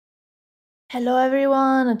Hello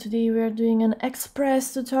everyone, and today we are doing an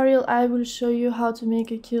express tutorial. I will show you how to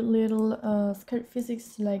make a cute little skirt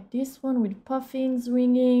physics like this one with puffings,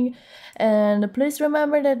 ringing. And please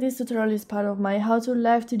remember that this tutorial is part of my How to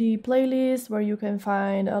Live2d playlist, where you can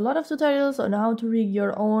find a lot of tutorials on how to rig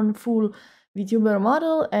your own full VTuber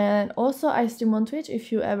model. And also I stream on Twitch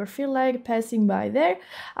if you ever feel like passing by there.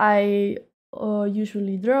 I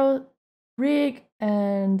usually draw, rig,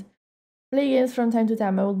 and play games from time to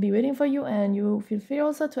time. I will be waiting for you, and you feel free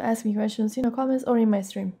also to ask me questions in the comments or in my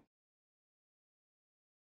stream.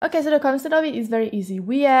 Okay, so the concept of it is very easy.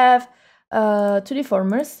 We have two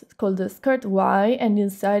deformers called the skirt Y and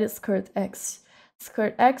inside skirt X.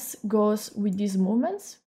 Skirt X goes with these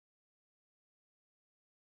movements.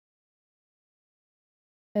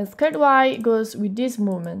 And skirt Y goes with these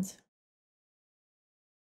movements.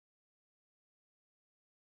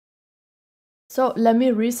 So let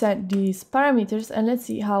me reset these parameters and let's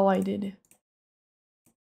see how I did it.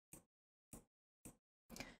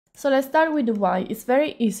 So let's start with the Y. It's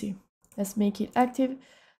very easy. Let's make it active.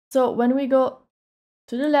 So when we go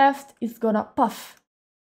to the left, it's gonna puff.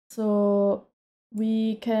 So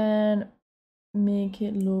we can make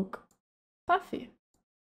it look puffy.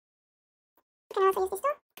 Can I also use this tool?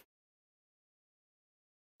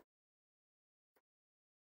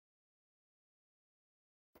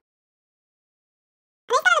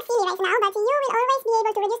 I may kind of silly right now, but you will always be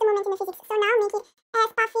able to reduce the moment in the physics. So now make it as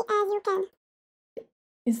puffy as you can.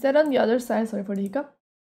 Instead on the other side, sorry for the hiccup,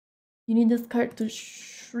 you need the skirt to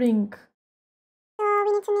shrink. So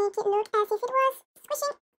we need to make it look as if it was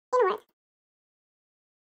squishing inward.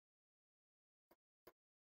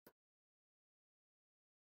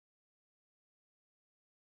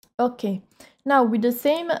 Okay, now with the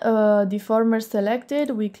same deformer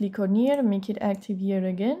selected, we click on here, make it active here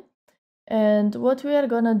again. And what we are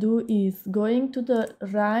gonna do is going to the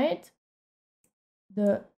right,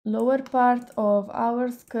 the lower part of our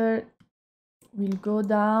skirt will go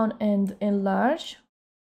down and enlarge.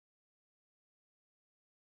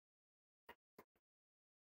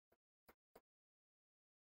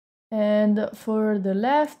 And for the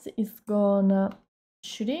left, it's gonna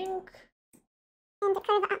shrink. And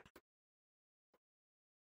curve up.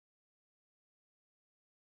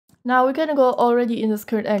 Now we can go already in the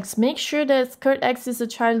skirt X. Make sure that skirt X is a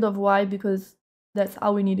child of Y because that's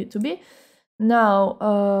how we need it to be. Now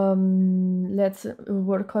let's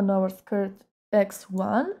work on our skirt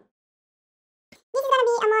X1. This is going to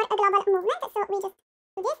be a more global movement, so we just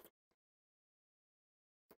do this.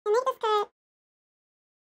 And make the skirt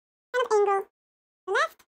kind of angle to the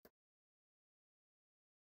left.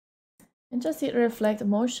 And just hit reflect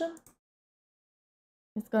motion.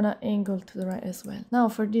 It's gonna angle to the right as well. Now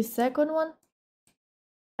for this second one,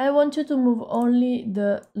 I want you to move only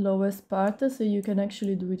the lowest part, so you can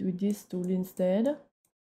actually do it with this tool instead.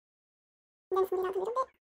 Then smooth it out a little bit.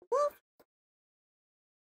 This.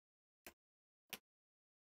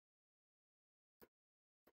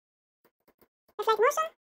 Reflect motion.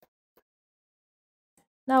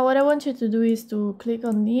 Now what I want you to do is to click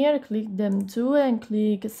on here, click them too, and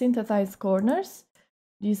click synthesize corners.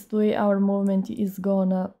 This way our movement is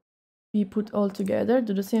gonna be put all together.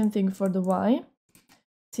 Do the same thing for the Y.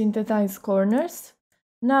 Synthesize corners.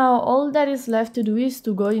 Now all that is left to do is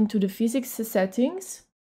to go into the physics settings.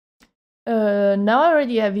 Now I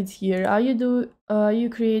already have it here. How you do?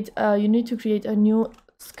 You need to create a new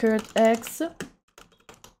skirt X.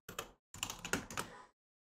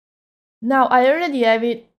 Now I already have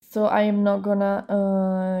it, so I am not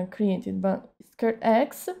gonna create it. But skirt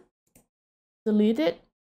X, delete it.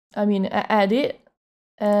 Add it.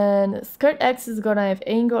 And skirt X is gonna have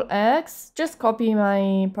angle X. Just copy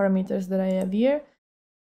my parameters that I have here.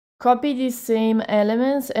 Copy these same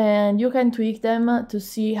elements and you can tweak them to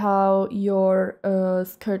see how your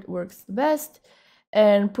skirt works the best.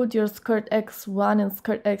 And put your skirt X1 and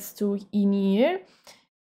skirt X2 in here.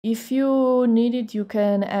 If you need it, you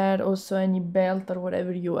can add also any belt or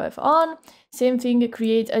whatever you have on. Same thing,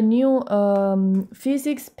 create a new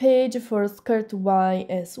physics page for skirt Y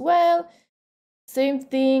as well. Same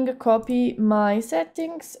thing, copy my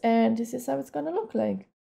settings, and this is how it's gonna look like.